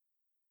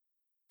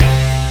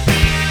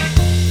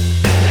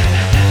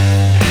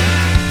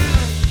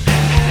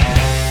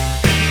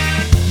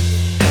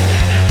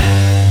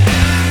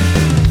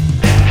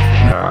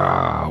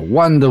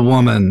Wonder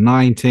Woman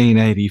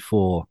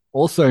 1984,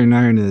 also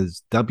known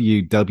as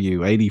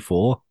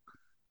WW84.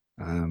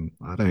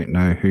 I don't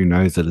know who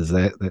knows it as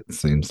that. That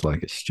seems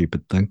like a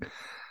stupid thing.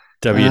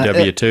 It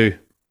WW2.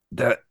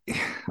 that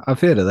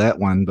I've heard of that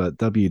one, but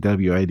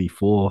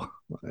WW84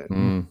 it'll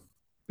Mm,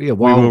 be a we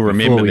while will before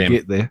remember we them.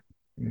 get there.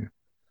 Yeah.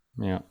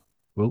 Yeah.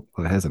 Well,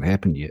 it hasn't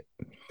happened yet.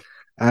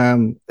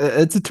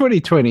 It's a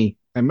 2020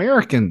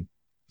 American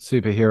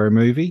superhero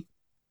movie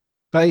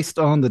based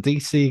on the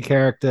DC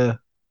character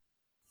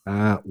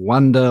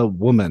Wonder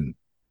Woman.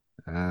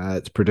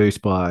 It's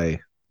produced by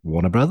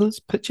Warner Brothers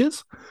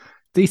Pictures,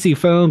 DC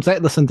Films,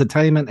 Atlas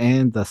Entertainment,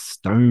 and The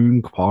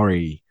Stone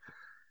Quarry,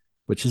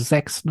 which is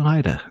Zack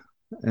Snyder.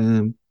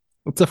 Um,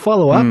 it's a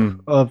follow up Mm.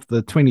 of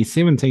the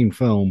 2017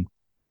 film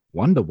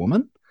Wonder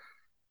Woman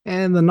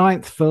and the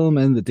ninth film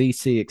in the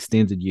DC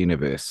Extended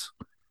Universe.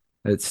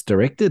 It's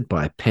directed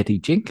by Patty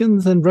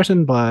Jenkins and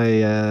written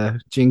by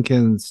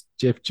Jenkins,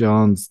 Jeff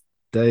Johns,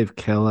 Dave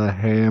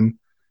Callahan,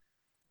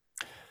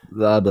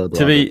 blah, blah, To blah,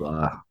 blah, be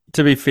blah.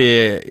 to be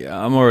fair,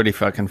 I'm already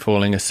fucking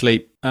falling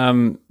asleep.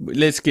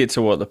 Let's get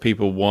to what the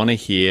people want to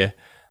hear.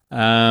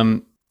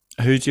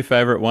 Who's your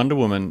favorite Wonder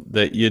Woman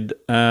that you'd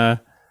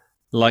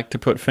like to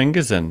put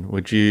fingers in?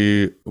 Would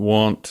you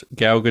want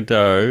Gal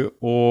Gadot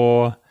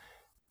or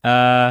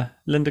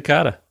Linda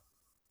Carter?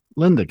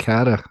 Linda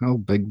Carter. Oh,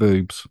 big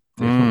boobs.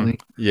 Definitely.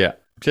 Yeah,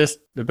 just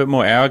a bit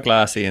more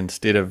hourglassy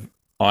instead of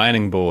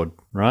ironing board,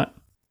 right?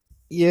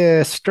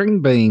 Yeah, string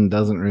bean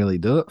doesn't really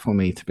do it for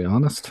me, to be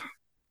honest.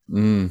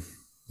 Mm,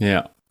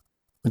 yeah,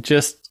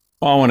 just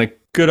I want a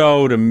good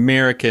old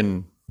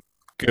American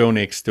girl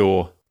next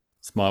door.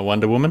 It's my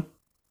Wonder Woman.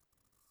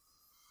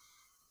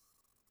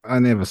 I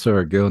never saw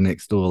a girl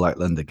next door like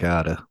Linda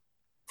Carter.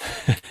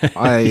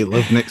 I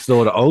live next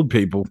door to old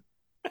people.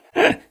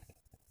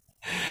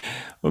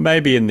 Well,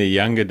 maybe in the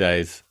younger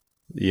days,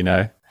 you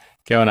know,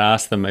 go and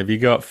ask them, have you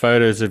got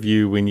photos of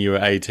you when you were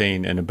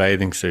 18 in a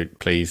bathing suit,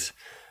 please,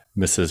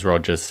 Mrs.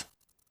 Rogers?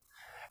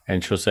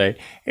 And she'll say,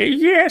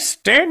 yes,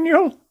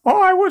 Daniel,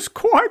 I was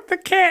quite the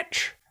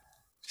catch.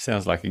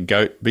 Sounds like a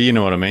goat, but you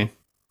know what I mean.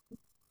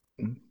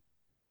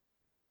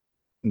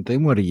 And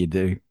then what do you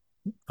do?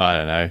 I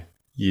don't know.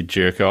 You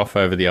jerk off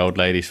over the old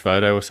lady's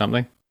photo or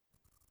something.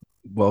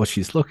 While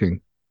she's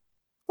looking.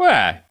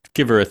 Well,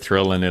 give her a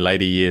thrill in her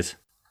later years.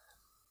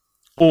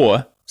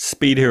 Or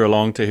speed her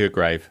along to her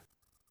grave.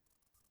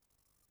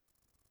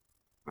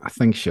 I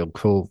think she'll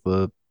call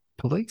the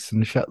police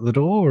and shut the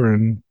door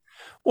and tell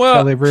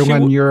Well,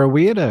 everyone you're a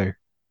weirdo.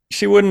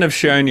 she wouldn't have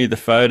shown you the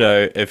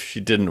photo if she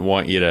didn't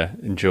want you to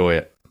enjoy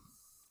it.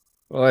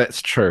 Well,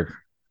 that's true.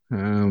 You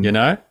Um,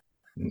 know?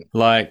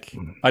 Like,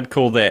 I'd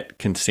call that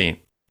consent.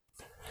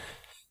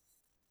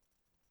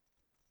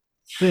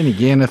 then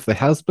again, if the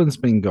husband's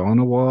been gone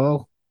a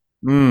while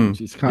and Mm,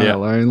 she's kind of yeah.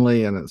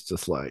 lonely, and it's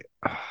just like,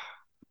 I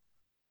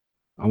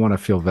want to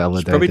feel She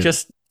probably validated.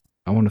 just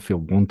I want to feel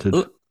wanted.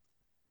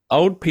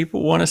 old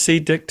people want to see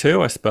dick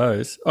too, I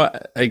suppose.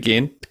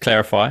 Again, to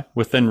clarify,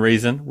 within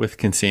reason, with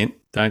consent.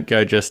 Don't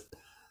go just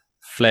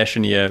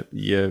flashing you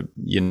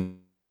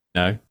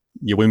know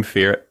your womb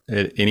fear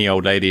at any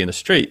old lady in the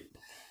street.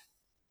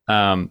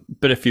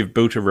 But if you've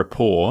built a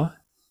rapport,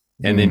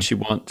 and then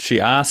Mm. she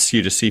asks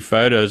you to see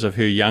photos of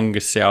her younger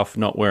self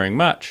not wearing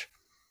much,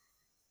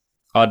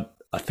 I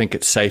think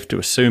it's safe to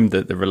assume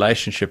that the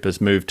relationship has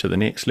moved to the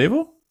next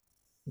level.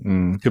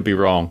 Mm. Could be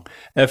wrong.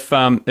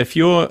 If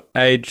you're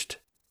aged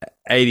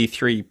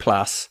 83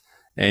 plus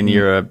and Mm.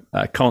 you're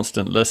a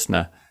constant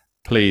listener,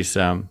 please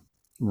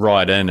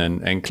write in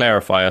and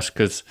clarify us,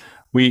 because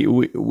we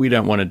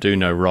don't want to do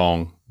no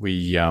wrong.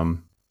 We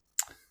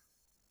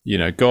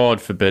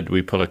God forbid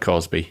we pull a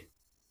Cosby.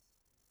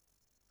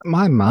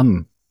 My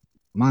mum,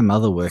 my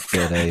mother worked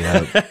at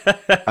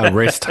a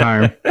rest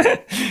home,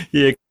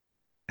 Yeah,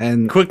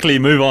 and quickly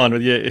move on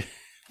with you.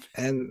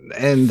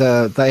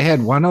 they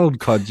had one old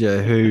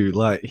codger who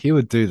like he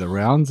would do the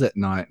rounds at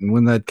night, and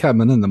when they'd come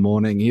in the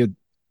morning,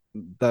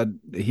 they'd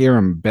hear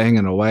him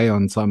banging away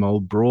on some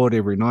old broad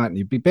every night, and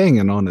he'd be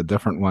banging on a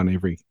different one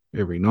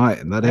every night,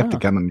 and they'd have to Oh.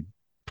 come and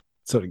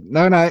sort of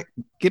no,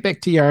 get back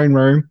to your own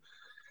room.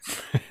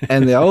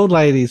 And the old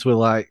ladies were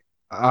like,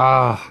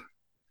 ah,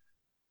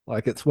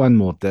 like it's one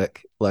more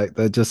dick. Like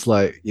they're just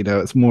like,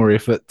 it's more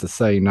effort to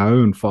say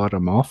no and fight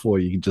him off, or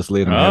you can just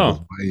let him have his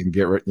Oh, way and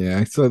get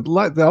rid. So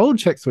like the old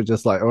chicks were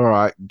just like, all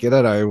right, get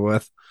it over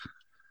with.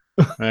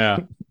 yeah.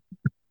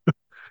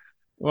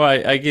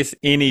 Well, I guess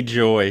any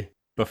joy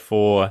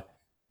before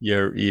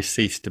you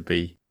cease to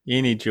be.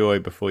 Any joy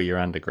before you're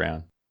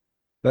underground.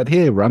 But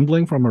hear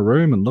rumbling from a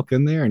room and look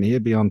in there, and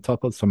he'd be on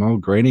top of some old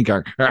granny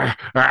going,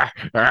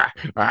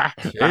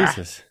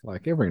 Jesus.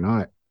 like every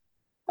night.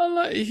 Well,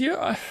 like,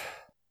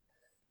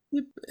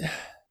 it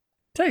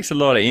takes a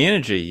lot of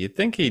energy. You'd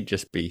think he'd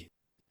just be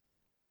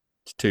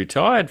too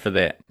tired for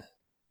that.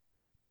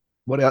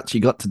 What else you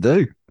got to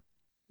do?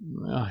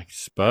 Well, I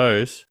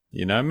suppose.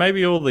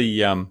 Maybe all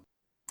the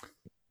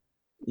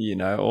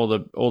all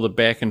the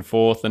back and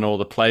forth and all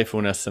the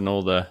playfulness and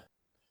all the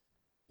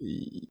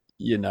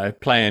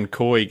playing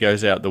coy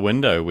goes out the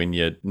window when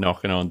you're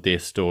knocking on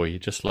death's door. You're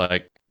just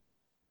like,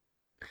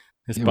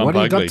 it's Yeah, what bump do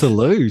you got to uglies.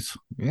 lose?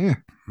 Yeah.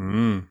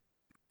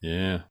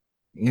 Yeah.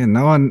 Yeah,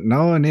 no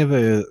one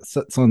ever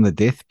sits on the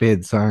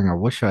deathbed saying, I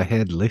wish I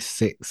had less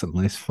sex and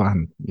less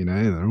fun.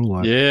 They're all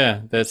like,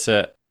 Yeah, that's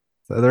it.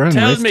 so they're in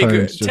rest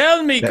homes just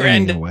Tell me, banging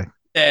granddad, away.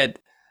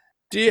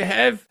 do you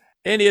have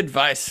any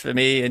advice for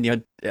me in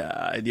your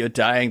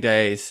dying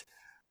days?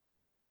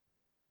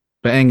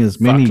 Bang as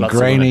Fuck many lots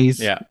of women. grannies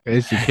Yeah.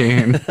 as you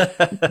can.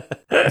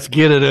 Let's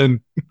get it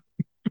in.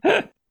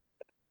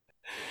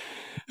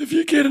 If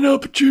you get an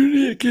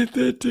opportunity to get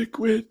that dick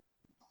wet,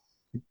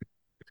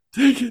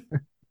 take it.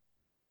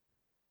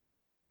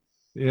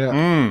 Yeah.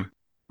 Mm.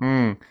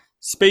 Mm.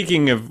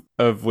 Speaking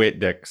of wet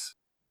dicks,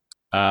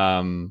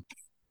 um,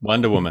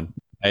 Wonder Woman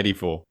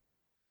 84.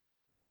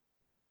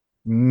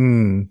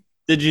 Mm.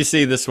 Did you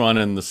see this one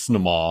in the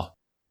cinema?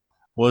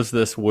 Was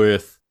this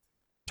worth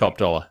top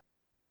dollar?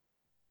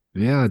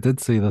 Yeah, I did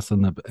see this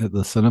at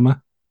the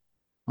cinema.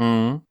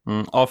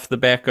 Off the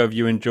back of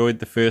you enjoyed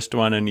the first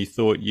one and you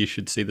thought you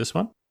should see this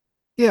one?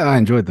 Yeah, I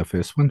enjoyed the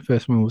first one.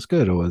 First one was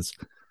good. It was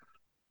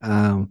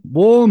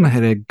warm,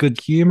 had a good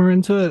humor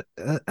into it,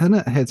 and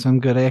it had some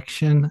good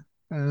action.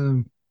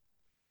 Um,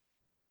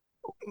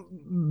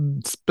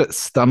 it's a bit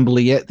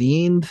stumbly at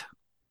the end,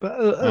 but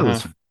it Uh-huh.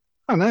 was.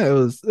 I don't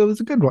know. It was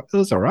a good one. It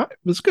was all right. It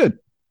was good.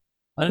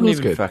 I It didn't was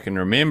even good. fucking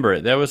remember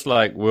it. That was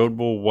like World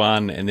War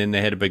One, and then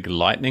they had a big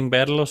lightning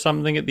battle or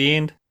something at the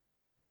end.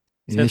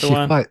 Is Yeah, that the she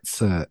one?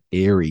 fights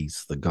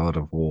Ares, the god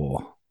of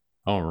war.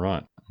 Oh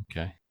right.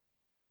 Okay.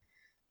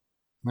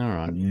 All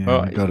right. Yeah,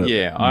 Well, I got it.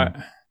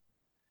 yeah.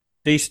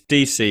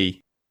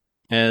 DC.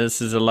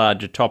 This is a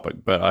larger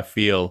topic, but I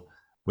feel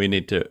we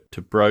need to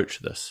broach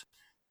this.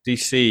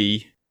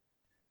 DC,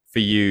 for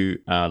you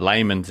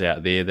layman's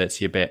out there,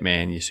 that's your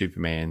Batman, your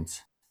Supermans,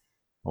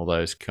 all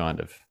those kind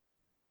of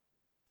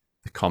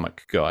the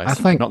comic I guys,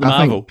 think. not the I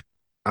think. Marvel.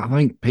 I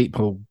think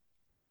people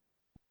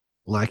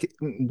like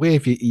where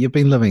have you've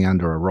been living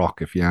under a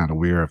rock if you aren't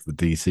aware of the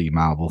DC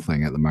Marvel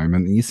thing at the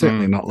moment, and you're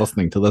certainly Mm. not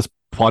listening to this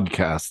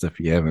podcast if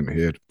you haven't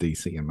heard of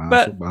DC and Marvel.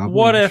 But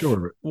Marvel, I'm sure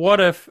of it. what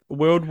if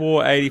World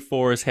War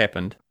 84 has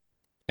happened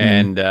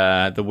Mm,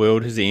 and the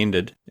world has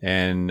ended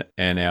and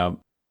our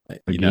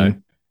you know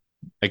again,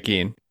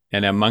 again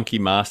and our monkey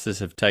masters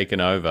have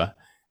taken over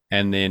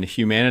and then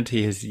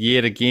humanity has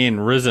yet again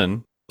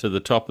risen to the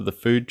top of the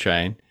food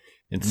chain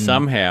and mm,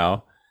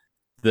 somehow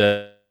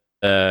the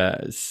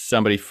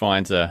somebody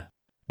finds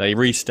they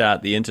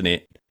restart the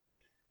internet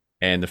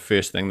and the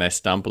first thing they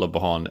stumble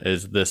upon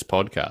is this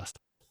podcast.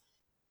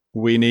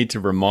 We need to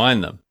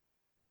remind them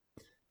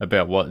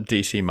about what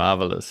DC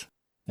Marvel is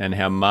and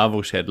how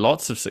Marvel's had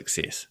lots of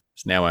success.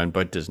 It's now owned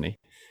by Disney,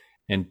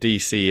 and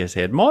DC has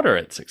had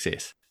moderate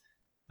success.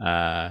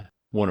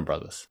 Warner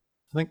Brothers,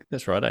 I think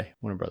that's right, eh?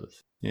 Warner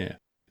Brothers, yeah.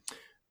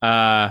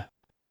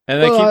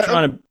 And they well, keep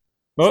trying to.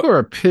 Oh, for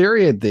a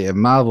period there,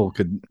 Marvel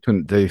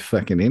couldn't do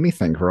fucking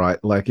anything right.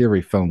 Like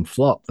every film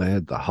flopped. They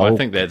had the I Hulk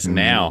think that's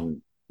now.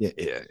 and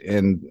yeah,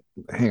 and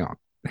hang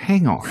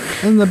on.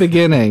 In the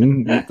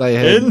beginning, they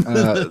had In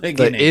the the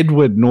beginning.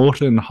 Edward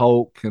Norton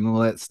Hulk and all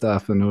that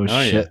stuff, and it was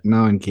Oh shit. yeah,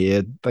 No one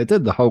cared. They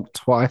did the Hulk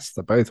twice.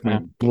 They both yeah,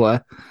 went blah.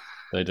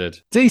 they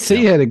did.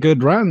 DC Yeah, had a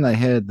good run. They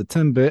had the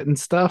Tim Burton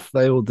stuff.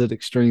 They all did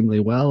extremely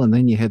well. And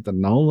then you had the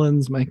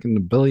Nolans making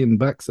 $1 billion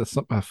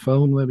a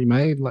film that he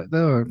made. Like they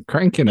were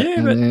cranking it. yeah,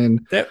 And but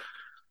then that.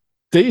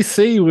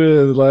 DC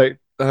were like,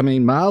 I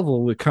mean,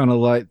 Marvel were kind of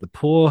like the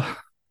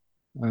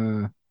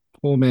uh,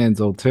 poor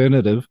man's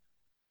alternative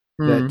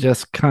that Hmm,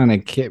 just kind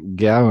of kept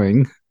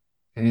going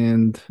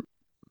and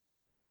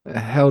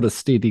held a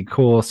steady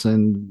course.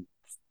 And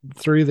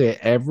through their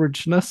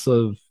averageness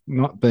of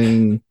not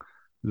being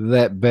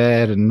that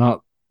bad and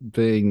not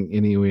being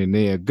anywhere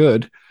near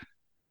good,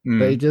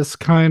 they hmm. just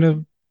kind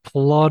of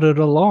plodded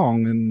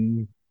along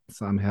and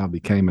somehow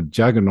became a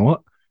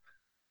juggernaut.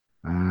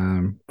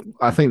 Um,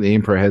 I think the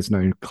Emperor has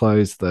no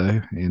clothes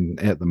though, and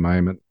at the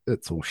moment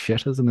it's all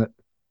shit, isn't it?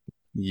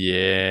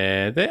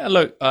 Yeah,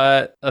 look,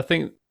 I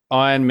think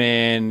Iron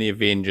Man, the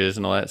Avengers,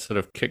 and all that sort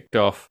of kicked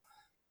off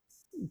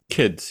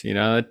kids,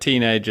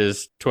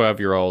 teenagers,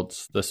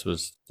 12-year-olds. This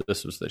was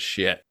the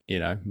shit,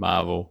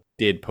 Marvel,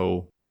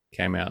 Deadpool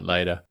came out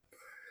later,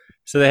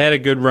 so they had a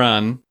good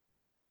run,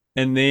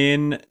 and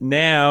then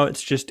now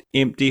it's just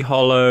empty,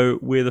 hollow.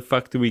 Where the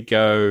fuck do we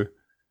go?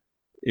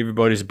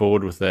 Everybody's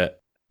bored with it.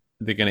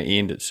 They're going to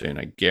end it soon,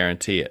 I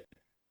guarantee it.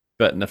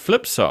 But on the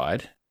flip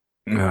side,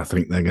 I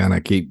think they're going to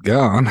keep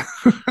going.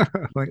 I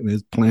think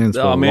there's plans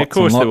for oh man, of lots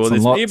and course there will. lots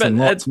and Yeah, lots but and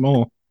lots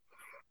more.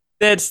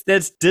 that's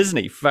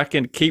Disney.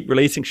 Fucking keep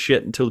releasing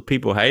shit until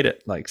people hate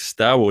it, like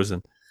Star Wars,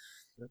 and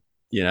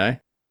you know,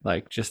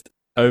 like just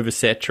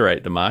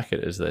oversaturate the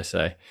market, as they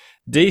say.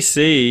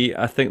 DC,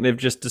 I think they've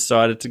just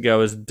decided to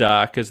go as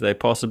dark as they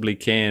possibly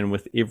can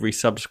with every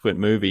subsequent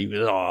movie.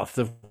 Oh,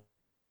 if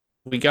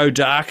we go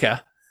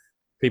darker,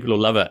 people will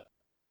love it.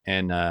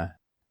 And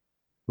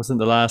wasn't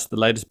the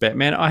latest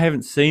Batman? I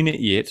haven't seen it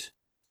yet,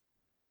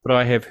 but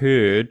I have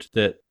heard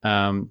that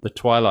the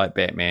Twilight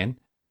Batman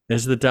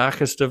is the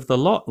darkest of the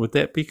lot. Would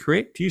that be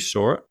correct? You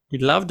saw it. You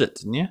loved it,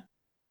 didn't you?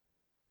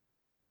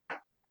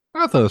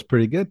 I thought it was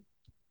pretty good.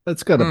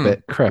 It's got a Hmm.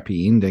 bit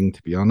crappy ending,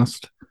 to be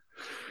honest.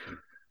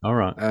 All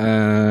right.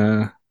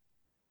 Uh,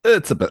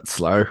 it's a bit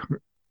slow.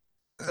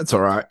 It's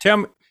all right. Tell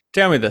me,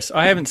 tell me this.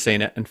 I haven't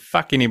seen it, and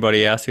fuck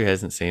anybody else who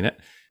hasn't seen it.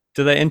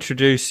 Do they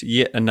introduce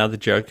yet another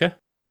Joker?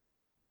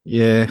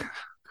 Yeah, of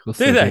course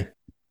Do they do.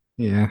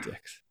 they? Yeah.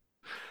 Dicks.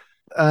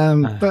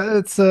 But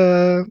it's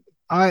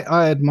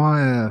I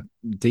admire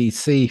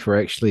DC for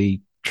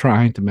actually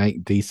trying to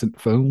make decent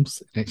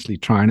films, actually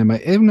trying to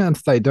make, even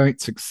if they don't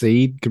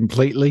succeed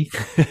completely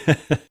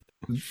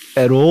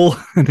at all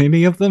in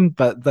any of them,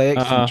 but they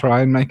actually uh,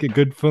 try and make a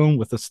good film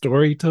with a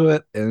story to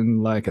it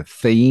and like a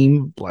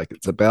theme, like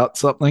it's about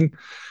something.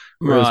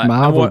 Whereas right. And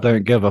Marvel what?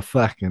 don't give a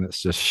fuck and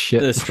it's just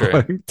shit That's for true.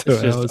 like two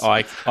It's just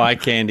hours. eye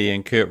candy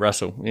and Kurt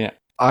Russell. Yeah.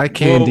 Eye Well,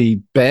 candy,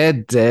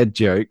 bad dad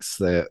jokes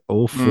that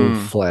all fall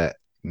mm, flat.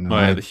 No, oh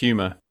yeah, the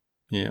humor.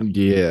 Yeah.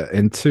 yeah,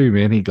 and too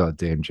many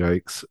goddamn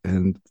jokes.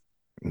 And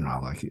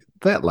like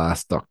that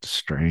last Doctor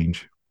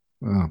Strange.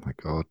 Oh my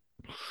god.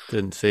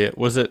 Didn't see it.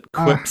 Was it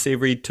Ah, quips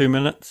every 2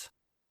 minutes?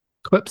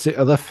 clips.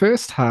 The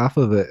first half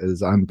of it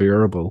is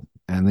unbearable,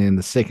 and then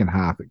the second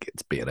half it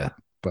gets better.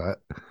 But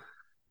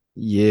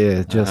yeah,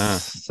 Uh-huh.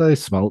 just so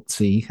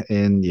schmaltzy,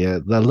 and yeah,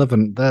 they're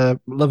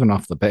living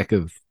off the back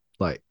of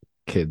like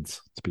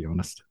kids, to be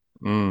honest.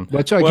 Mm.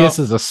 Which I guess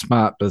Well, is a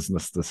smart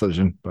business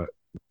decision, but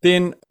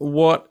then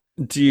what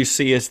do you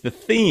see as the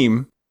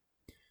theme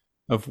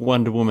of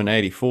Wonder Woman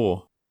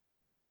 84?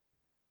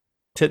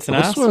 Tits and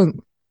well, this ass? one,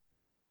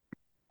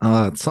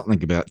 it's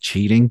something about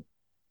cheating.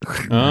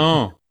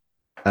 Oh.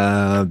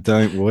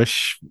 Don't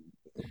wish.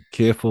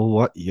 Careful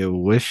what you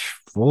wish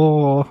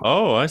for.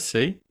 Oh, I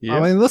see. I Yeah.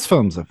 mean, this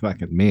film's a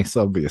fucking mess,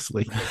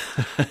 obviously.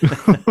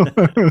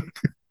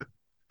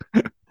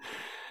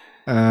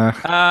 uh,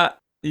 uh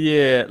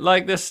yeah,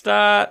 like the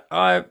start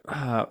I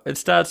it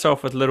starts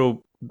off with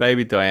little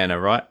baby Diana,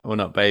 right? Well,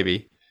 not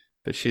baby,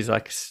 but she's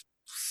like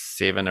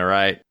 7 or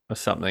 8 or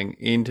something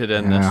entered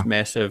in yeah. this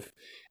massive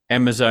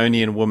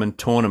Amazonian woman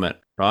tournament,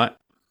 right?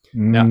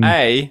 Now,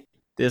 Mm,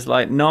 there's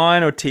like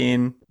 9 or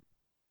 10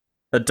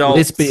 adults,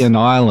 Lesbian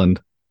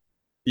Island.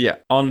 yeah,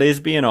 on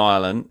Lesbian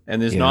Island,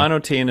 and there's Yeah. 9 or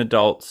 10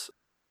 adults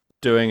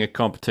doing a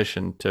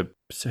competition to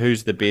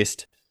who's the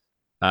best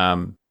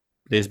um,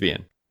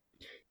 lesbian.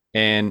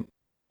 And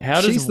how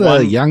does She's the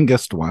one,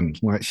 youngest one.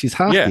 Like, she's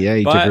half yeah, the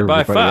age of by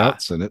everybody far,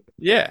 else in it.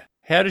 yeah,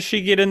 how does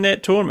she get in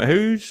that tournament?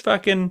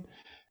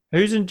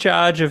 Who's in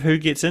charge of who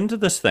gets into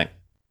this thing?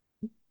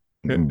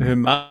 Her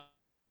Mm.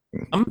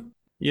 mum,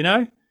 you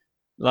know,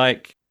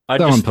 like I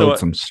Someone just pulled thought,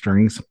 some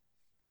strings.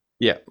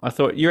 yeah, I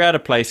thought you're out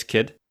of place,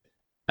 kid.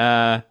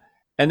 Uh,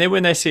 and then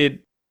when they said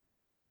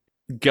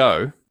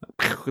go,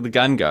 the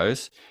gun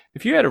goes.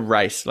 If you had a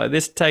race, like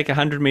let's take a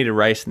 100-meter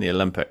race in the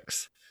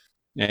Olympics,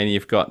 and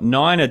you've got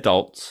 9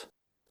 adults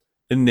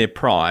in their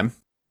prime,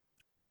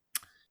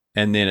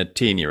 and then a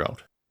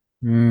 10-year-old.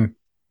 Mm.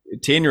 A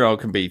 10-year-old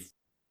can be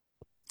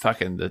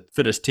fucking the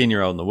fittest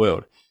 10-year-old in the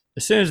world.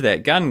 As soon as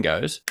that gun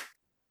goes,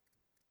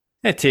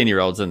 that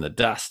 10-year-old's in the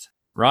dust,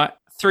 right?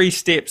 3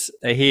 steps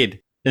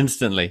ahead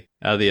instantly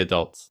are the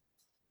adults.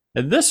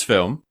 In this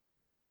film,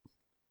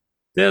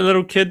 their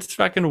little kids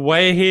fucking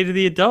way ahead of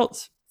the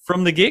adults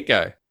from the get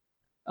go.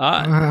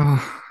 I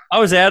Well, I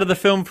was out of the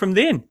film from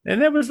then,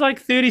 and that was like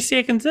 30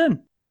 seconds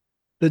in.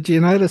 did you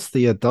notice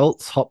the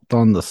adults hopped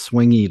on the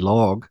swingy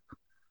log,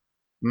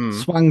 Mm.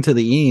 swung to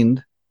the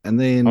end, and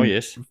Oh then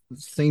yes.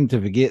 seemed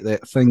to forget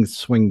that things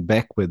swing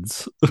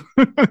backwards,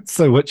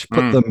 so which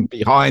put Mm. them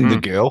behind the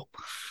Mm. girl.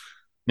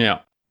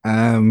 Yeah.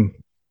 Um,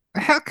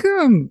 how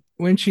come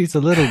when she's a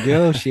little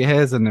girl she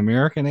has an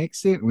American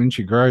accent? When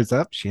she grows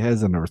up, she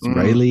has an Mm.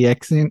 Israeli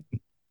accent.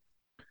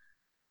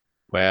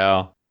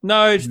 Wow.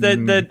 No, it's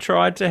that they Mm,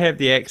 tried to have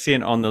the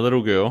accent on the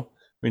little girl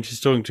when she's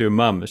talking to her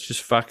mum. It's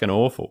just fucking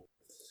awful.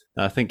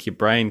 And I think your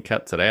brain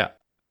cuts it out.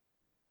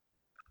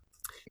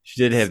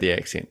 She did have the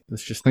accent.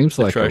 It's just seems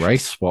like a race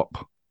atrocious.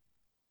 swap.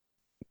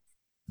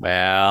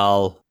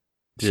 Well,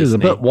 She's a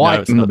bit Disney. No, white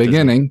it's in the not Disney.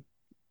 beginning.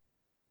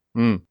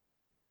 Mm.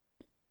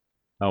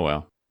 Oh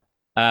well.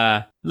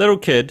 Little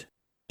kid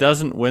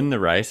doesn't win the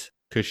race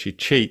because she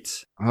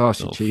cheats. Oh,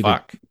 she Little cheated.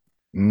 fuck.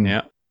 Mm.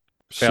 Yeah.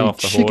 Fell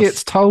off the She horse.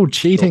 gets told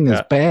cheating is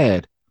Shortcut.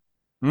 bad.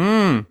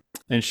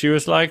 And she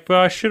was like,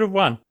 "Well, I should have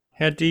won.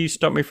 How do you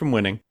stop me from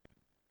winning?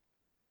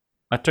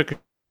 I took a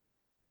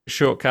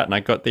shortcut and I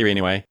got there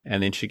anyway."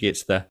 And then she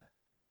gets the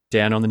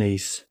down on the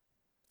knees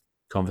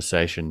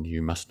conversation.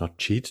 You must not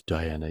cheat,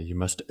 Diana. You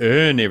must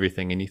earn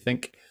everything. And you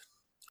think,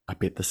 I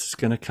bet this is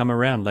going to come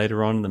around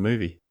later on in the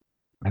movie.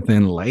 And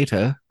then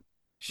later,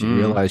 she Mm,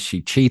 realized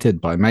she cheated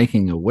by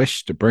making a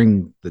wish to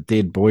bring the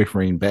dead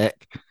boyfriend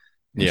back.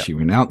 And yeah. she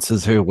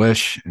renounces her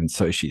wish. And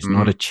so she's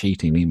not Mm. a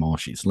cheat anymore.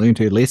 She's learned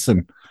her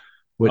lesson,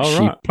 which All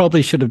she right.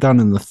 probably should have done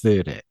in the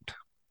third act.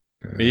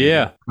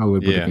 Yeah. Probably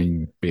would have Yeah.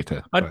 been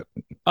better. I, But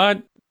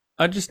I,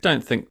 I just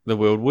don't think the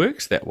world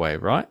works that way,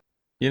 right?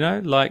 You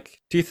know, like,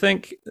 do you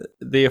think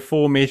the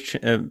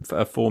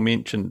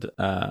aforementioned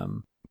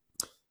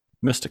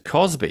Mr.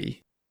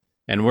 Cosby,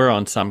 and we're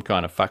on some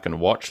kind of fucking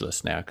watch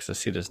list now because I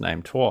said his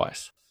name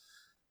twice.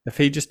 If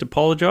he just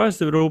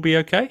apologised, it would all be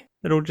okay.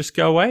 It'll just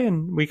go away,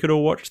 and we could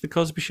all watch the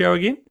Cosby Show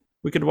again.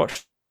 We could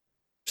watch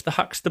the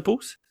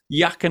Huxtables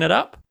yucking it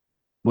up.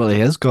 Well, he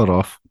has got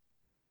off.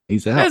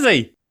 He's out. Is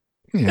he?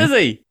 Yeah, Is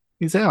he?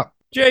 he's out.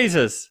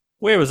 Jesus,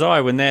 where was I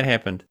when that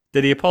happened?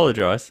 Did he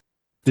apologise?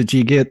 Did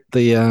you get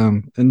the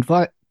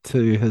invite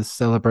to his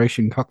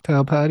celebration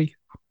cocktail party?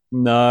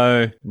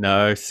 No,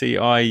 no. See,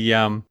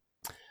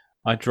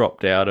 I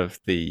dropped out of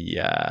the.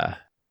 A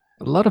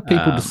lot of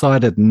people Um,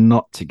 decided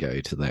not to go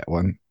to that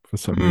one for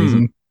some mm,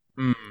 reason.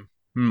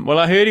 mm, Well,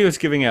 I heard he was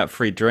giving out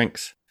free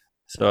drinks,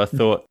 so I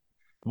thought,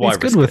 why He's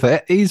good risk with it?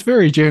 that. He's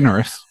very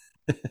generous.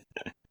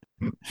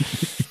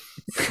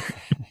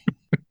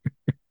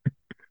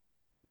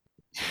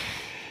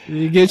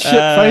 You get shit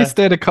Uh, faced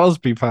at a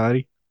Cosby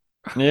party.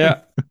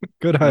 yeah.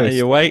 Good No, host.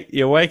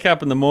 you wake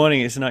up in the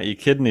morning. It's not your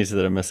kidneys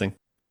that are missing.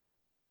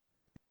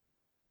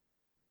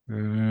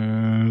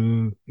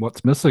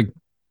 What's missing?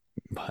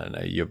 I don't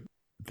know, your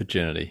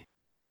virginity.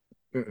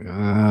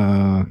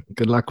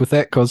 Good luck with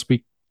that,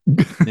 Cosby.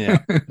 Yeah.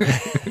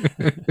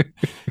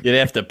 You'd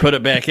have to put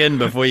it back in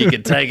before you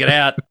could take it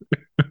out.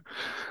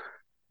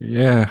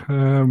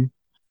 Yeah.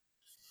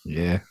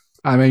 Yeah.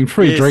 I mean,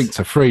 free Yes. drink's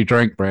a free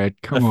drink, Brad.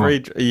 Come on.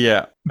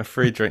 A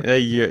free drink.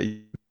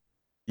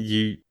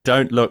 You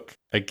don't look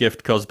a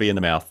gift Cosby in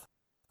the mouth.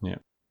 Yeah.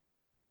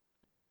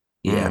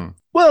 Yeah. Mm.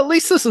 Well, at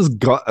least this has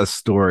got a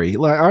story.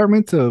 Like, I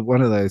remember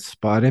one of those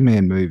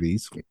Spider-Man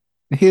movies.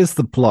 Here's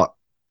the plot.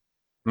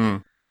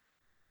 Mm.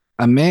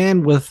 A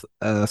man with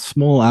a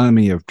small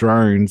army of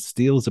drones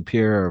steals a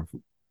pair of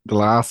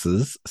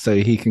glasses so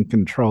he can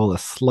control a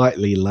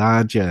slightly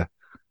larger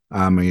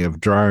army of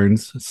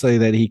drones so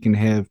that he can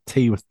have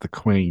tea with the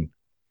Queen.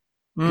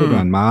 Good Mm.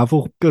 one,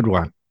 Marvel. Good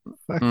one. Mm.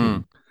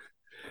 Fucking.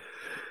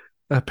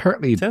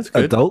 Apparently, Sounds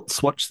good.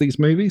 adults watch these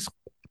movies.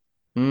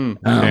 Um,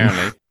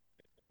 Apparently.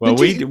 Well,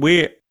 did you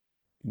we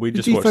did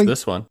just you watched think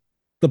this one.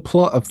 the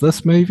plot of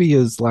this movie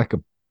is like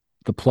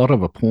the plot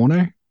of a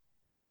porno?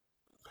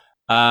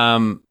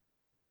 Um,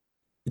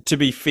 to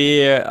be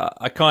fair,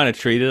 I kind of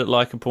treated it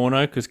like a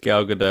porno because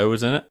Gal Gadot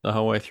was in it the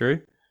whole way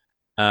through.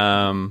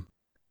 Um,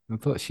 I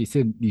thought she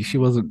said she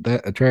wasn't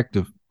that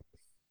attractive.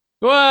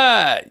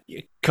 what?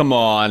 Come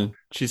on,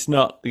 she's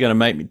not gonna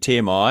make me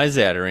tear my eyes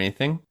out or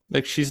anything.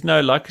 Like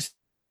like I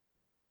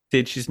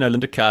said, she's no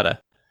Linda Carter,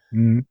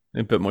 Mm,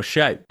 a bit more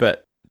shape,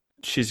 but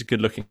she's a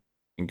good-looking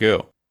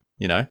girl.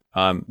 You know,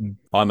 mm,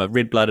 I'm a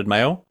red-blooded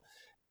male,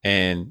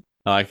 and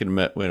I can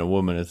admit when a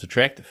woman is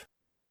attractive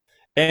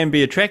and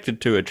be attracted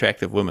to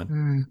attractive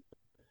women uh,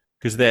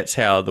 because that's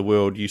how the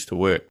world used to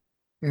work.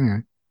 you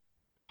know,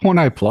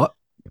 porno plot.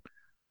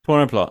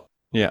 Porno plot.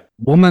 Yeah.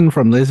 Woman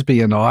from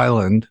lesbian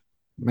island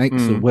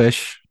makes a Mm.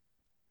 wish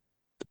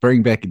to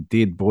bring back a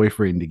dead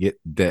boyfriend to get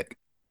dick.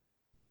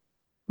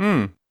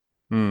 Hmm.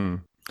 Hmm.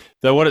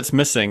 Though what it's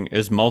missing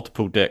is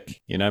multiple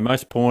dick. You know,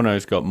 most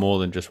pornos got more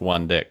than just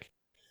one dick.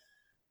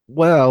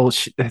 Well,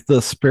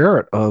 the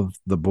spirit of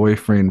the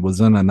boyfriend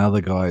was in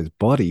another guy's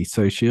body,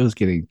 so she was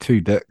getting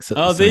two dicks at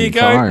the Oh, there you same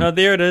go. time. No,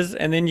 there it is.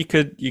 And then you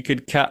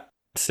could cut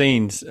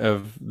scenes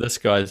of this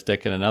guy's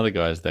dick and another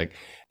guy's dick,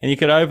 and you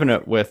could open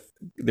it with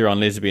they're on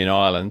lesbian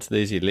islands.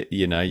 There's you've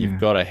Yeah.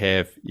 got to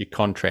have your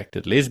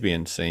contracted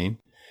lesbian scene,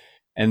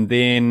 and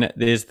then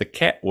there's the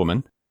cat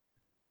woman.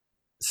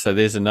 So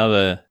there's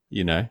another,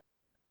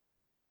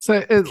 So,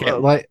 it,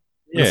 cat. like,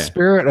 the Yeah.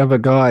 spirit of a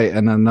guy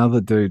in another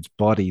dude's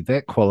body,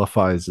 that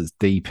qualifies as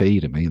DP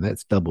to me.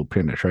 That's double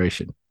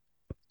penetration.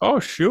 Oh,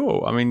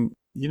 sure. I mean,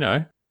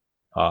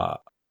 uh,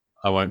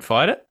 I won't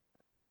fight it.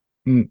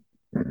 Mm.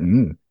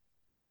 Mm.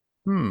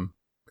 Hmm.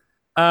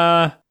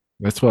 Uh,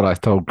 That's what I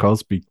told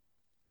Cosby.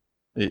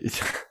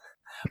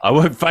 I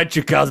won't fight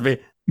you, Cosby.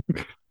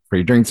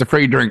 Free drink's a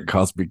free drink,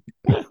 Cosby.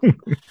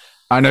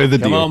 I know the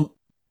Come deal. on.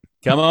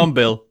 Come on,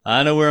 Bill.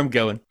 I know where I'm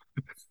going.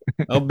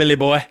 Oh, Billy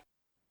boy.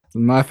 It's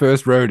my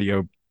first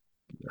rodeo.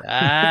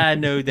 I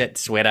know that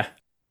sweater.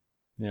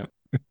 Yeah.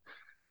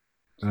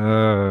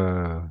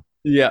 Uh,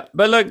 Yeah.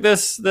 But look,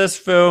 this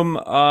film,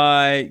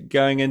 I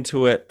going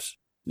into it,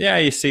 yeah,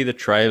 you see the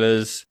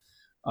trailers.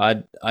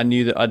 I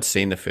knew that I'd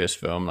seen the first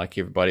film like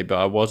everybody, but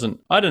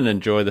I didn't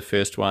enjoy the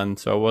first one,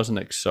 so I wasn't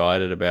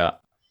excited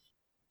about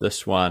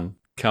this one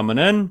coming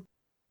in.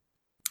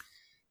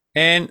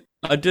 And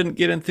I didn't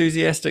get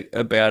enthusiastic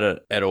about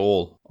it at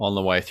all on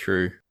the way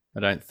through. I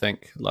don't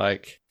think.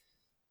 Like,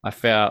 I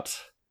felt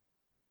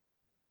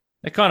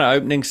the kind of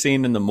opening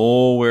scene in the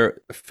mall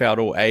where it felt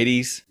all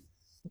 80s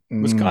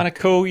was mm. kind of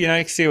cool. You know,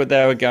 you can see what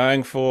they were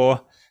going for,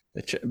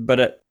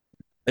 but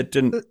it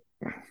didn't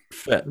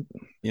fit,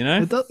 you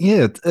know?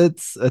 Yeah,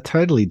 it's a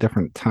totally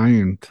different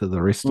tone to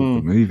the rest of the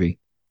Mm. movie.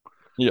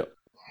 Yeah.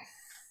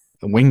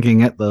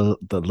 Winking at the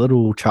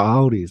little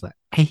child, he's like,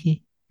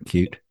 hey,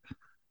 cute,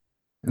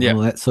 and Yeah.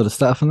 all that sort of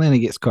stuff. And then it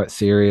gets quite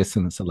serious,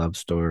 and it's a love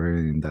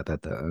story, and da da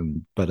da.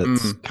 But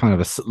it's Mm. kind of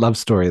a love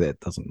story that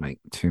doesn't make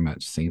too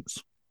much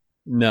sense.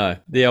 No,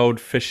 the old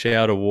fish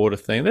out of water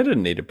thing, they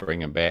didn't need to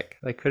bring him back.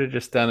 They could have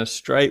just done a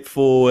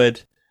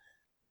straightforward,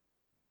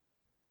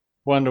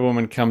 Wonder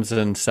Woman comes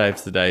in,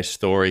 saves the day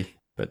story,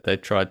 but they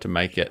tried to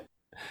make it,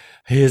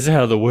 here's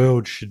how the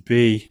world should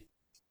be.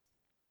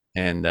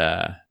 And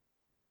it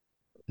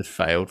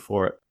failed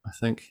for it, I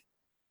think.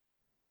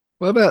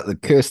 What about the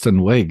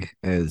Kirsten Wig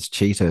as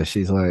Cheetah?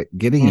 She's like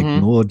getting Mm-hmm.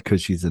 ignored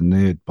because she's a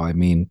nerd by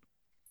men.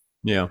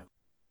 Yeah.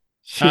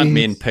 Aren't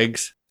men She's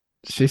pigs?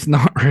 she's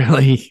not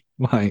really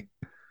like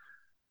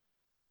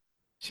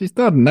she's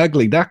not an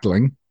ugly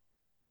duckling.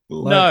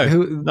 Like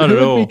No, not who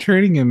at would be all.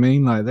 treating a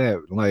mean like that?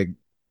 Like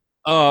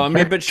Oh, I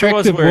mean, but she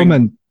was attractive wearing.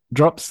 woman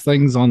drops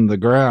things on the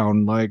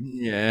ground. Like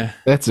Yeah.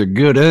 that's a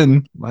good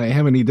in. Like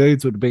how many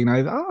dudes would have been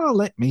over? Oh,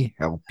 let me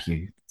help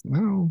you.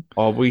 No.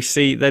 Oh, we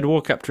see they'd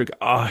walk up to her.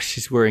 Oh,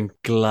 she's wearing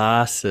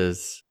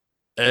glasses.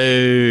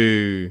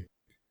 Ooh,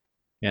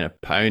 and a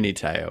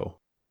ponytail.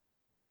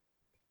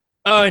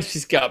 Oh, and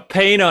she's got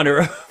paint on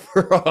her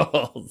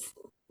overalls.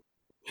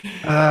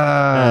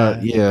 Uh,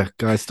 Yeah,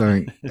 guys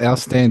don't. Our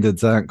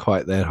standards aren't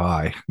quite that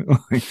high.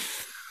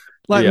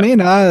 like yeah, men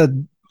are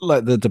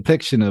like the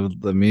depiction of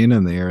the men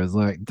in there is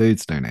like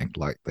dudes don't act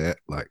like that.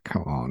 Like,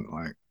 come on,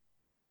 like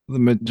the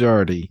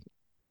majority,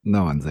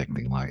 no one's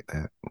acting like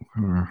that.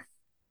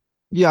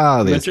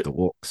 Yeah, there's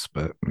dorks,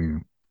 but yeah.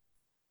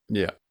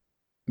 yeah.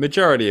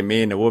 Majority of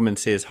men, a woman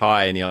says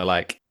hi, and you're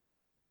like,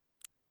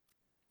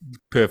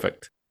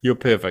 perfect. You're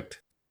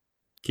perfect.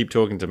 Keep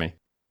talking to me.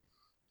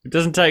 It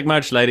doesn't take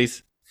much,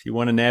 ladies. If you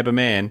want to nab a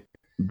man,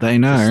 They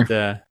know,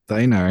 just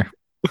they know.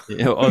 you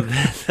know,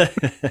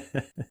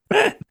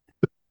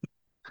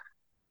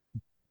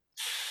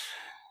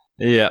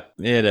 yeah,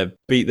 yeah, to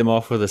beat them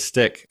off with a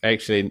stick.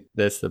 Actually,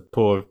 that's the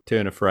poor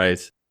turn of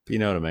phrase. You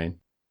know what I mean?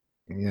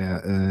 Yeah,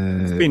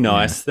 Just be yeah.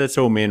 nice. That's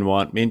all men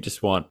want. Men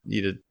just want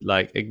you to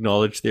like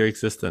acknowledge their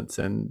existence,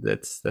 and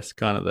that's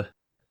kind of the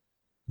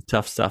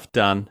tough stuff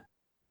done.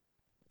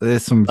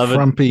 There's some Love it.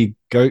 frumpy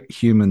goat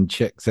human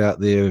chicks out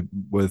there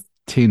with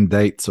 10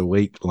 dates a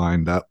week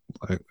lined up.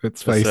 Like,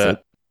 let's That's face it.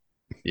 it.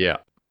 Yeah.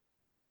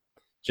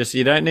 Just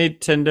you don't need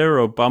Tinder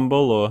or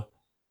Bumble or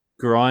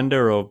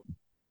Grinder or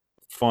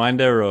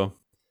Finder or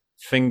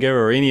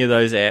Finger or any of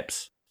those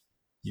apps.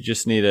 You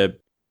just need to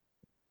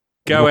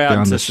go Walk out down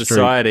into the street.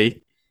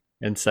 society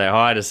and say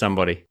hi to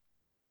somebody.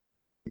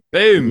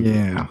 Boom.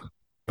 Yeah.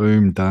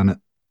 Boom, done it.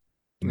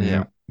 Yeah.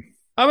 Yeah.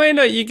 I mean,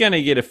 look, you're going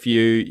to get a few,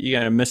 you're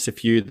going to miss a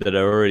few that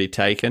are already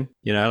taken.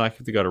 You know, like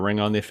if they've got a ring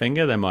on their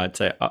finger, they might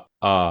say,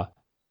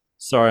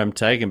 sorry, I'm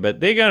taken. But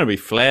they're going to be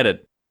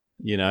flattered,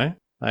 you know?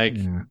 Like,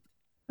 Yeah.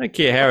 I don't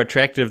care how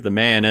attractive the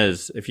man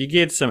is. If you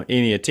get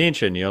any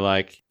attention, you're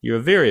like, you're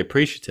very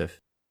appreciative.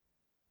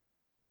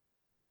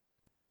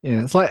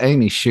 Yeah. It's like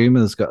Amy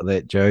Schumer's got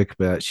that joke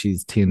about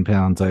she's 10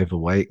 pounds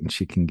overweight and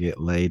she can get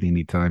laid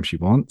anytime she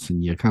wants.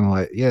 And you're kind of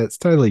like, yeah, it's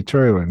totally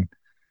true. And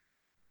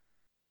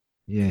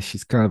yeah,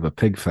 she's kind of a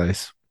pig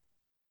face.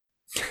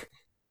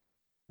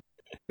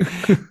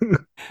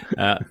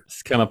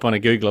 It's come up on a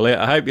Google alert.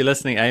 I hope you're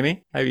listening,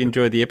 Amy. Hope you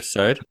enjoyed the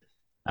episode.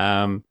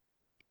 Um,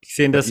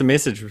 Send But us a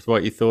message with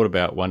what you thought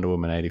about Wonder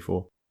Woman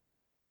 84.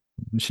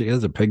 she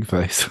has a pig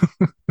face.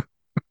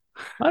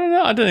 I don't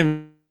know. I don't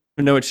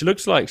even know what she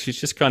looks like. She's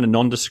just kind of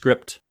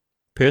nondescript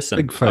person.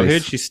 Pig I've heard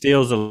face. she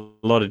steals a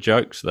lot of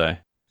jokes, though.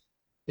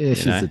 Yeah, You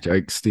she's know, a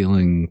joke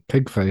stealing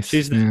pig face.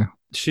 she's the, Yeah.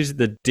 she's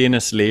the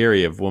Dennis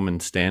Leary of woman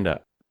stand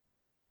up.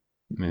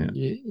 Yeah.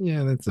 Yeah,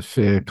 yeah, that's a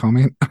fair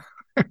comment.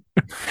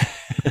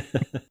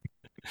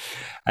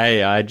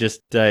 Hey, I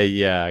just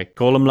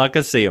call him like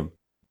I see him.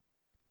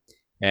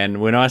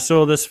 And when I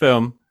saw this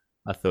film,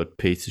 I thought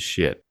piece of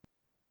shit.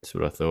 That's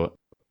what I thought.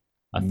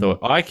 I Mm. thought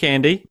eye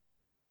candy,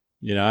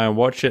 you know, and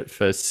watch it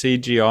for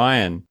CGI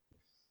and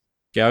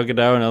Gal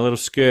Gadot in a little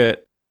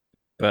skirt.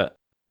 But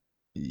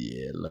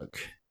yeah, look,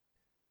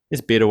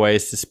 there's better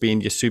ways to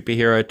spend your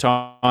superhero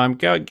time.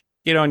 Go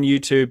get on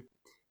YouTube,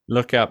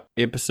 look up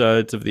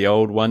episodes of the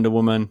old Wonder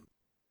Woman.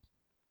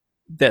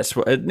 That's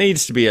what it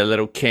needs to be, a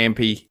little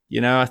campy. You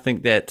know, I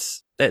think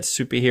that's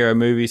superhero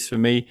movies for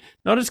me.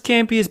 Not as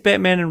campy as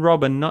Batman and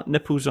Robin, not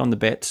nipples on the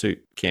bat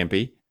suit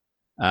campy.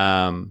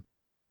 Um,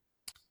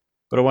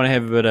 but I want to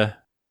have a bit of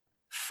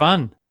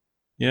fun.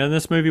 You know,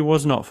 this movie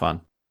was not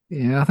fun.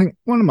 Yeah, I think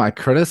one of my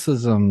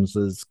criticisms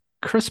is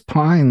Chris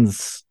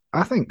Pine's,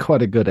 I think,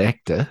 quite a good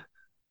actor,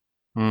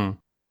 Mm,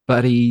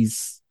 but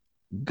he's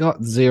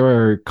got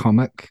zero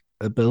comic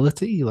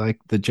ability. Like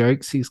the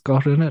jokes he's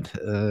got in it,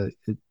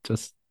 it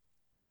just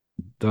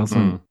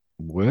doesn't mm,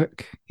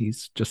 work.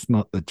 He's just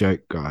not the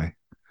joke guy.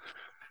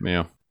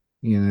 yeah.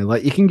 You know,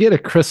 like you can get a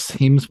Chris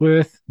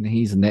Hemsworth, and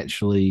he's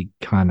naturally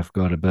kind of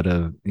got a bit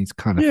of, he's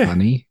kind of Yeah.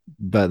 funny,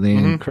 but then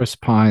Mm-hmm. Chris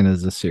Pine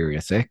is a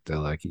serious actor.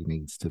 Like he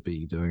needs to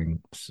be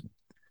doing.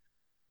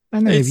 I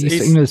don't know. Have It's you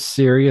seen it's his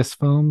serious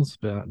films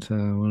about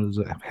what is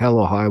it, Hell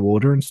or High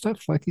Water and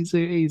stuff? Like he's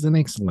an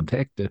excellent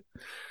actor.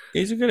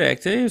 he's a good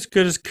actor. He's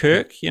good as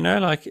Kirk, you know,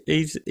 like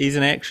he's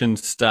an action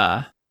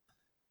star.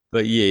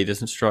 But yeah, he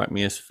doesn't strike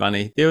me as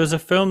funny. There was a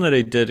film that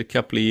he did a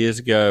couple of years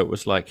ago. It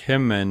was like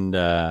him and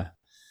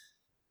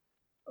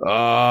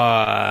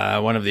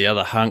one of the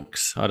other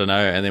hunks, I don't know,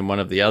 and then one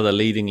of the other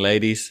leading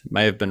ladies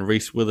may have been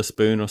Reese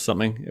Witherspoon or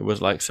something. It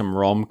was like some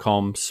rom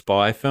com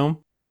spy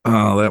film.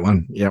 Oh, that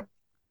one. Yep.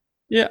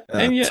 Yeah,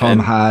 and Tom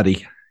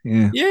Hardy.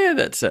 Yeah. yeah,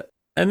 that's it.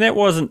 And that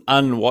wasn't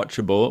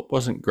unwatchable. It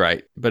wasn't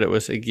great, but it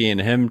was again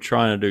him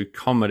trying to do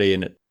comedy,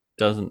 and it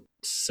doesn't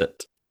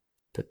sit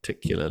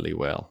particularly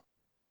well.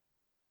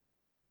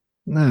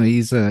 No,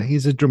 he's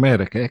a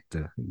dramatic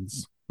actor.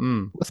 He's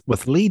Mm.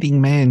 with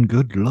leading man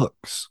good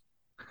looks,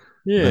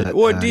 Yeah. but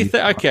What do you he's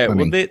think? not Okay, well,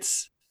 funny.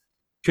 that's.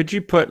 Could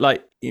you put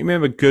like you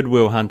remember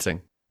Goodwill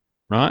Hunting,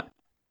 right?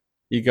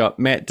 You got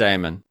Matt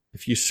Damon.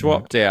 If you Yeah,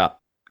 swapped out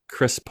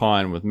Chris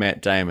Pine with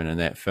Matt Damon in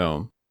that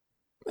film,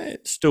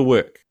 it still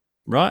work,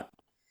 right?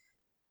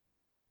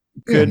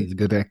 yeah, he's Could a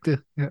good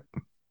actor. Yeah,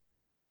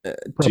 do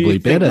you probably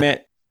think better.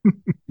 Matt?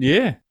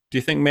 Yeah. Do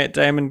you think Matt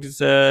Damon does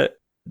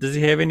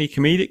he have any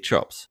comedic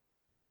chops?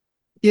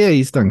 Yeah,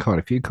 he's done quite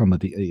a few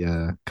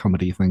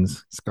comedy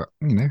things. He's got,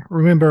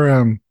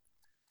 remember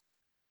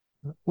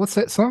what's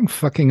that song?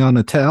 Fucking on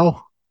a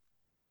Towel.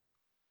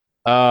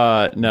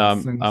 No,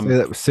 Say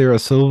that was Sarah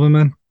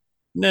Silverman.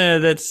 no,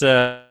 that's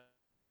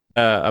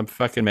I'm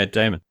fucking Matt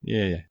Damon.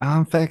 Yeah, yeah.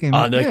 I'm fucking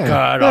On the yeah,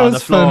 car, that on the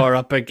was fun. floor,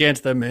 up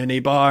against the mini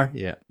bar.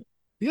 Yeah,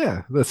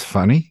 Yeah, that's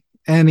funny.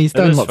 And he's it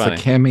done is lots of funny.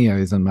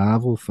 cameos in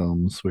Marvel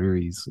films where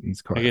he's I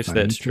quite guess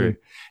funny that's too. true.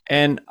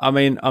 And I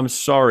mean, I'm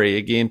sorry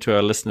again to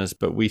our listeners,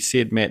 but we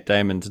said Matt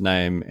Damon's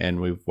name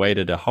and we've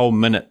waited a whole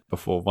minute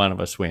before one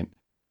of us went,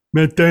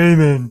 Matt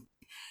Damon.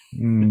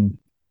 Mm,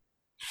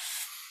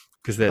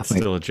 Because I that's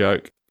think still a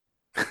joke.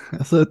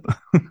 that's it.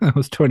 That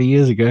was 20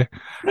 years ago.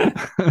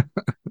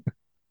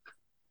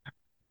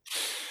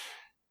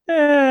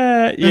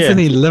 Hasn't Yeah.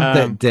 he lived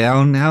that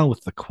down now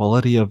with the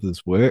quality of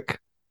his work?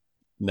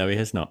 No, he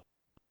has not.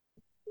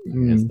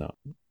 No, he has Mm, not.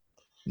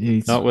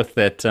 he's Not with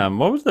that.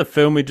 What was the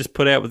film we just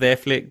put out with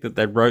Affleck that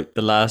they wrote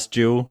The Last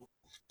Duel?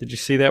 Did you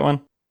see that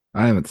one?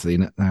 I haven't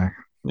seen it no.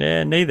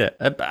 Yeah, neither.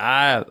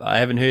 I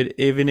haven't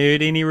even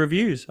heard any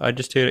reviews. I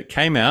just heard it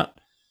came out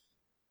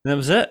and that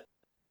was it.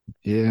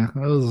 Yeah, it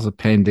was a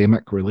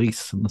pandemic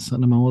release in the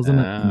cinema, wasn't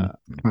it?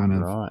 And kind of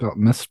Right. got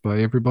missed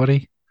by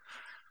everybody.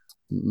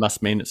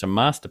 Must mean it's a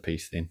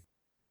masterpiece then.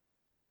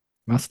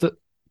 Must it?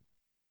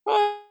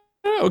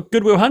 Oh,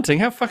 Goodwill Hunting.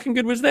 How fucking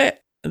good was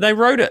that? They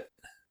wrote it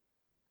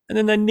and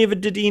then they never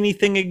did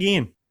anything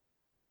again.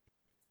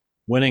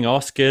 Winning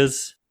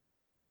Oscars.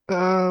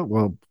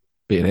 Well,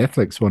 Ben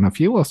Affleck's won a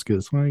few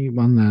Oscars. Well, he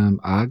won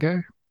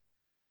Argo.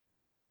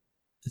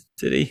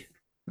 Did he?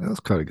 That was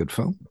quite a good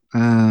film.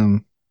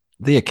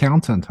 The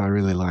Accountant, I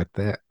really liked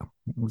that. It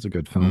was a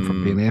good film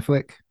from Ben Mm,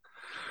 Affleck.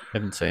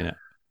 haven't seen it.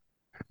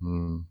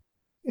 Mm.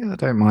 Yeah, I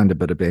don't mind a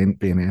bit of Ben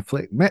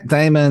Affleck. Matt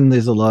Damon,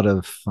 there's a lot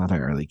of, I don't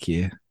really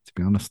care, to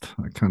be honest.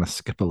 I kind of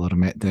skip a lot of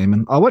Matt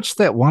Damon. I watched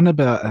that one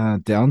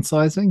about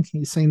downsizing.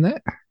 You seen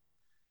that?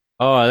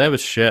 Oh, that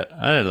was shit.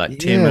 I had like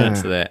 10 minutes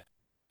of Yeah. that.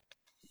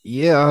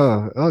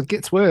 Yeah. Oh, it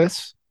gets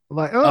worse.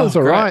 Like, oh, it was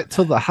Oh, all great. right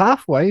till the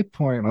halfway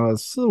point. I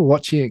was sort of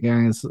watching it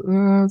going, it's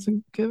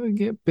gonna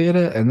get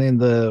better. And then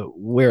the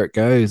where it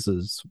goes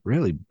is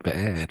really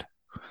bad.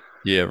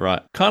 Yeah,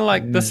 right. Kind of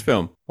like Yeah. this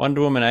film,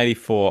 Wonder Woman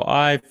 84.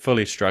 I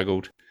fully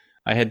struggled.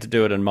 I had to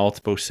do it in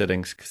multiple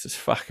sittings because it's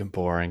fucking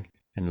boring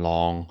and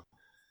long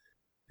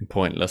and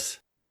pointless.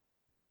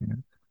 Yeah.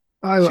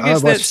 She I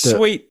gets that watched it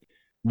sweet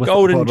with a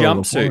golden bottle of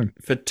jumpsuit wine.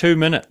 for 2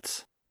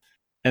 minutes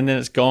and then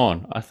it's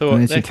gone. I And then thought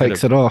she that could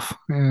takes have. it off.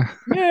 Yeah.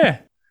 Yeah.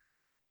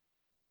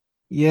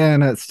 Yeah,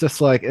 and it's just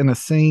like in a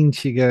scene,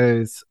 she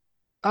goes,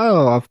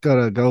 "Oh, I've got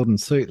a golden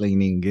suit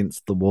leaning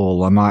against the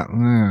wall." I'm like,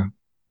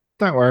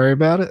 don't worry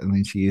about it. And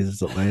then she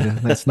uses it later.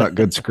 That's not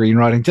good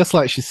screenwriting. Just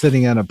like she's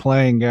sitting in a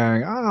plane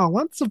going, "Oh,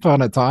 once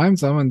upon a time,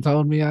 someone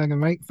told me I can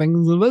make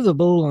things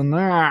invisible." And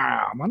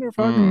I wonder if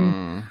I can.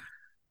 Mm,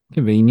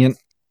 Convenient.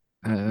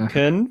 Uh,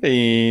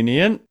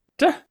 convenient.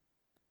 Yeah.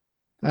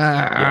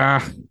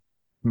 ah,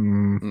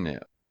 hmm, Yeah.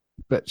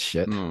 bit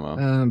shit.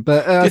 Well.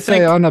 But Do I you say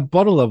think? on a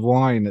bottle of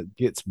wine, it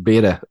gets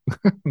better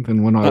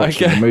than when I watch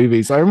the Okay.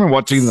 movies. I remember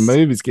watching the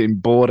movies getting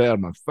bored out of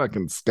my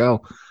fucking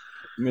skull.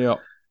 Yeah.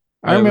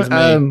 I It was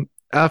remember me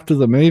after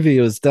the movie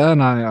was done,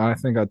 I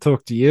think I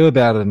talked to you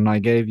about it and I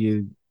gave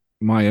you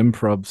my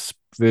improv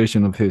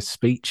version of her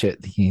speech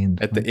at the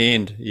end. at the Like,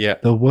 end. Yeah.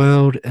 the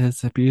world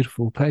is a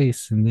beautiful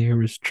place and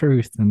there is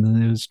truth, and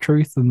there is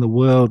truth in the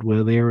world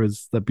where there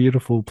is the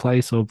beautiful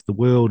place of the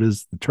world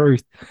is the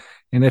truth.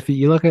 And if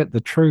you look at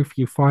the truth,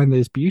 you find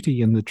there's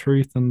beauty in the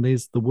truth, and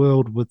there's the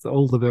world with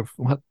all of it.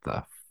 What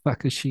the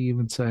fuck is she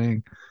even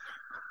saying?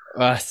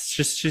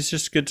 She's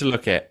just good to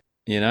look at,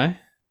 you know?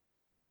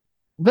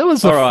 That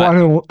was the All right.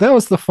 final. That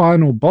was the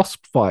final boss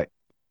fight.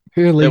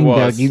 Her It leaning down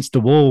was. against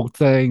a wall,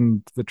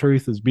 saying the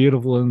truth is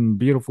beautiful and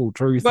beautiful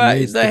truth, and But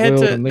there's the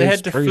world, and they there's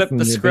had to truth, flip the and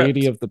the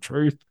beauty script of the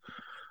truth.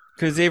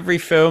 because every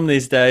film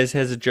these days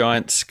has a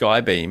giant sky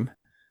beam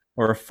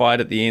or a fight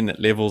at the end that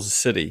levels a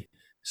city.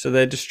 So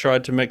they just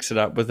tried to mix it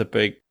up with a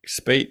big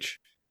speech,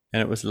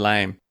 and it was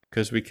lame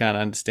because we can't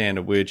understand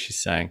a word she's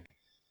saying.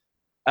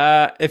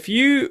 If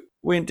you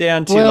went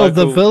down to your Well,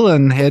 the local.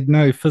 villain had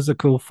no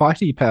physical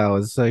fighty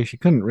powers, so she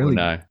couldn't Well, really.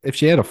 no, If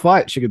she had a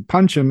fight, she could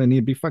punch him and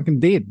he'd be fucking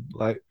dead.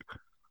 Like,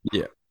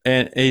 yeah,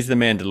 and he's the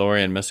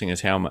Mandalorian missing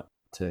his helmet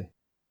too.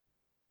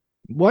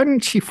 why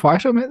didn't she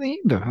fight him at the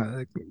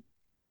end?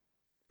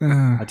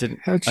 I didn't,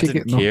 How'd I she get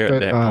didn't care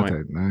knocked at out? that Oh, I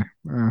point. don't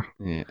know.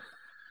 Yeah,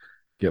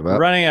 Give we're up.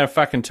 running out of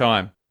fucking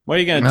time. What are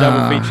you going to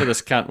double feature Ah,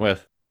 this cunt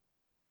with?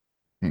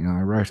 hang on,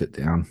 I wrote it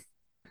down.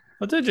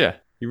 What did you?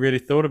 You really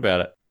thought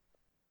about it?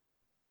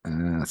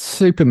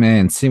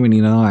 Superman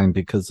 79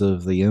 because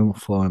of the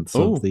influence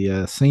of Oh,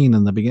 the scene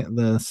in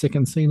the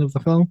second scene of the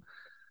film,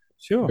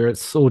 sure. where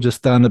it's all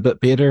just done a bit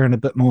better and a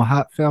bit more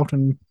heartfelt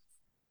and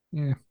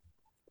yeah,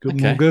 good,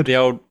 more Okay, good. the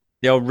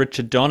old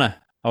Richard Donner,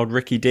 old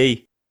Ricky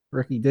D.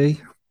 Ricky D.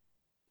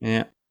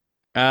 Yeah.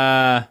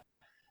 Uh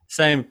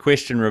Same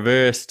question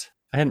reversed.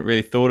 I hadn't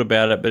really thought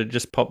about it, but it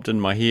just popped in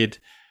my head.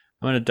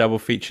 I'm going to double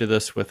feature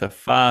this with a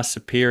far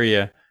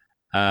superior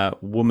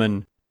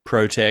woman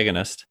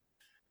protagonist,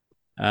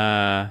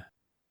 uh,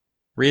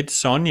 Red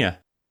Sonja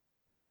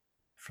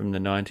from the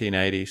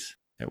 1980s.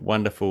 That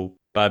wonderful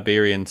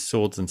barbarian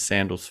swords and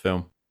sandals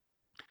film.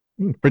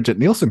 Bridget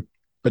Nielsen,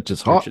 which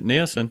is hot. Bridget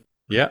Nielsen.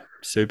 Yep,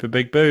 super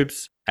big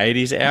boobs.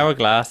 80s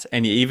hourglass,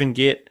 and you even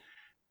get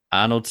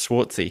Arnold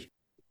Schwartzy,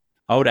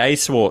 old A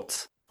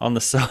Swartz on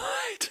the side.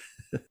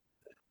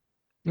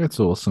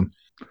 That's awesome.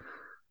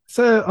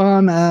 So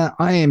on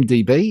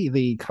IMDb,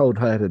 the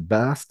cold-hearted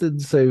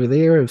bastards over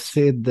there have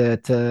said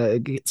that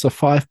it gets a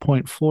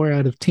 5.4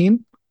 out of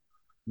 10.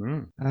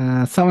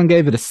 Mm. Someone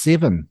gave it a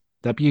 7.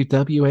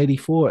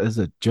 WW84 is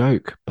a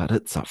joke, but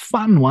it's a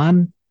fun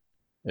one.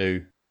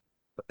 Ooh.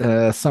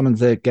 Someone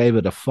that gave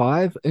it a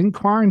 5. In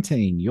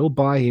quarantine, you'll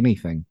buy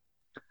anything.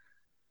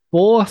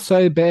 4,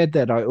 so bad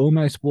that I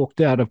almost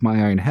walked out of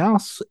my own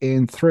house.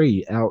 And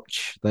 3,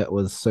 ouch, that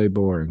was so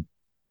boring.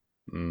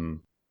 Mm.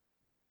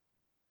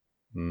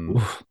 Mm.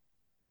 Oof,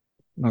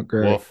 not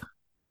great. Woof.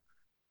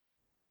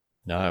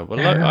 No. Well,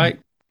 look, I kind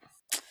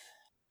of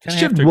have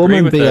Should to agree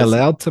women with be those.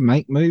 allowed to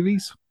make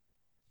movies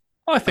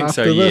I think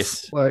so, after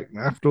this? yes. Like,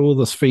 after all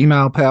this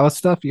female power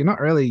stuff, you're not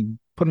really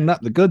putting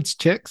up the goods,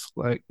 chicks.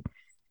 Like,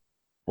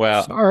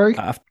 Well, sorry.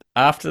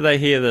 after they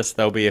hear this,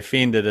 they'll be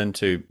offended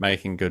into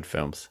making good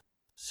films.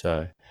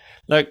 So,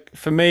 look,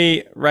 for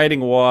me,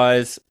 rating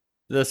wise,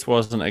 this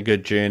wasn't a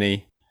good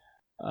journey.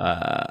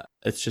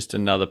 It's just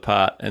another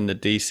part in the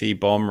DC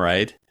bomb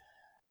raid.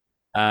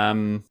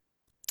 Um,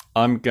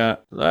 I'm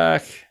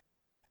gonna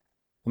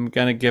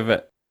give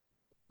it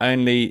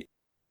only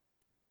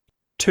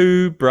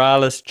two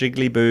braless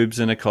jiggly boobs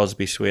in a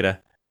Cosby sweater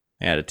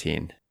out of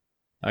 10.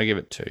 I give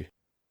it two.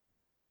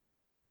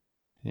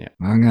 Yeah.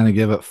 I'm going to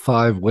give it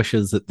 5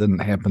 wishes it didn't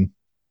happen.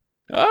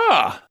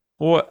 Ah,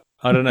 what?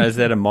 I don't know. Is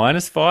that a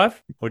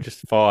 -5 or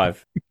just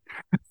five?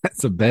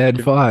 That's a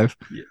bad 5.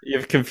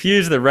 You've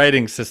confused the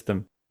rating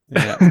system.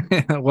 Yeah.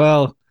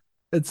 Well,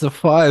 it's a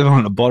 5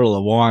 on a bottle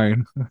of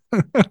wine.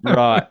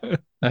 Right.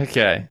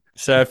 Okay.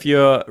 So if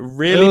you're It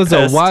really was a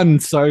pissed, 1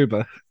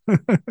 sober.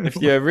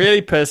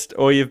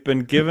 or you've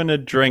been given a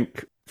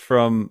drink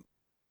from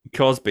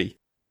Cosby,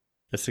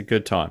 it's a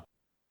good time.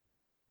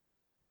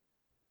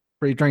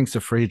 Free drink's a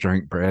free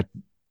drink, Brad.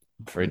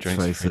 Free Let's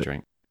drink's a face free it.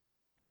 drink.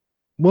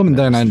 Women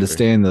That don't is true.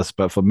 understand this,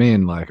 but for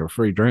men, like a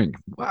free drink,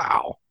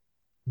 wow.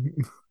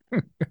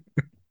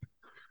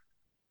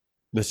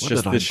 It's What did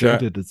just I the do show.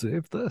 to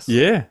deserve this?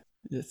 Yeah.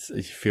 You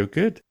feel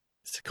good.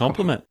 It's a Oh,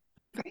 compliment.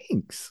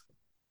 thanks.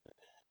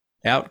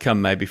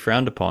 Outcome may be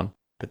frowned upon,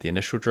 but the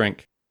initial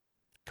drink,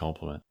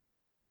 compliment.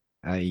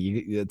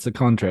 It's a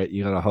contract.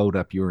 You got to hold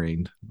up your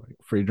end. Like,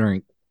 free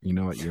drink. You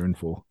know what you're in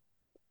for.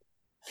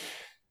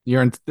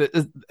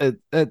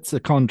 It's a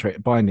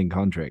contract, binding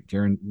contract.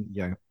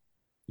 Yeah,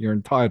 you're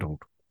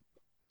entitled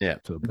Yeah.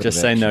 to a bit of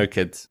Just say no, action.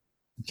 kids.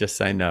 Just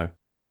say no.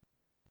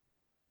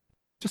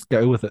 Just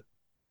go with it,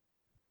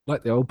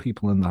 like the old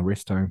people in the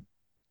rest home.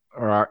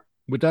 All right,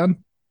 we're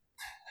done.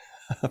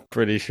 I'm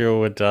pretty sure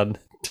we're done.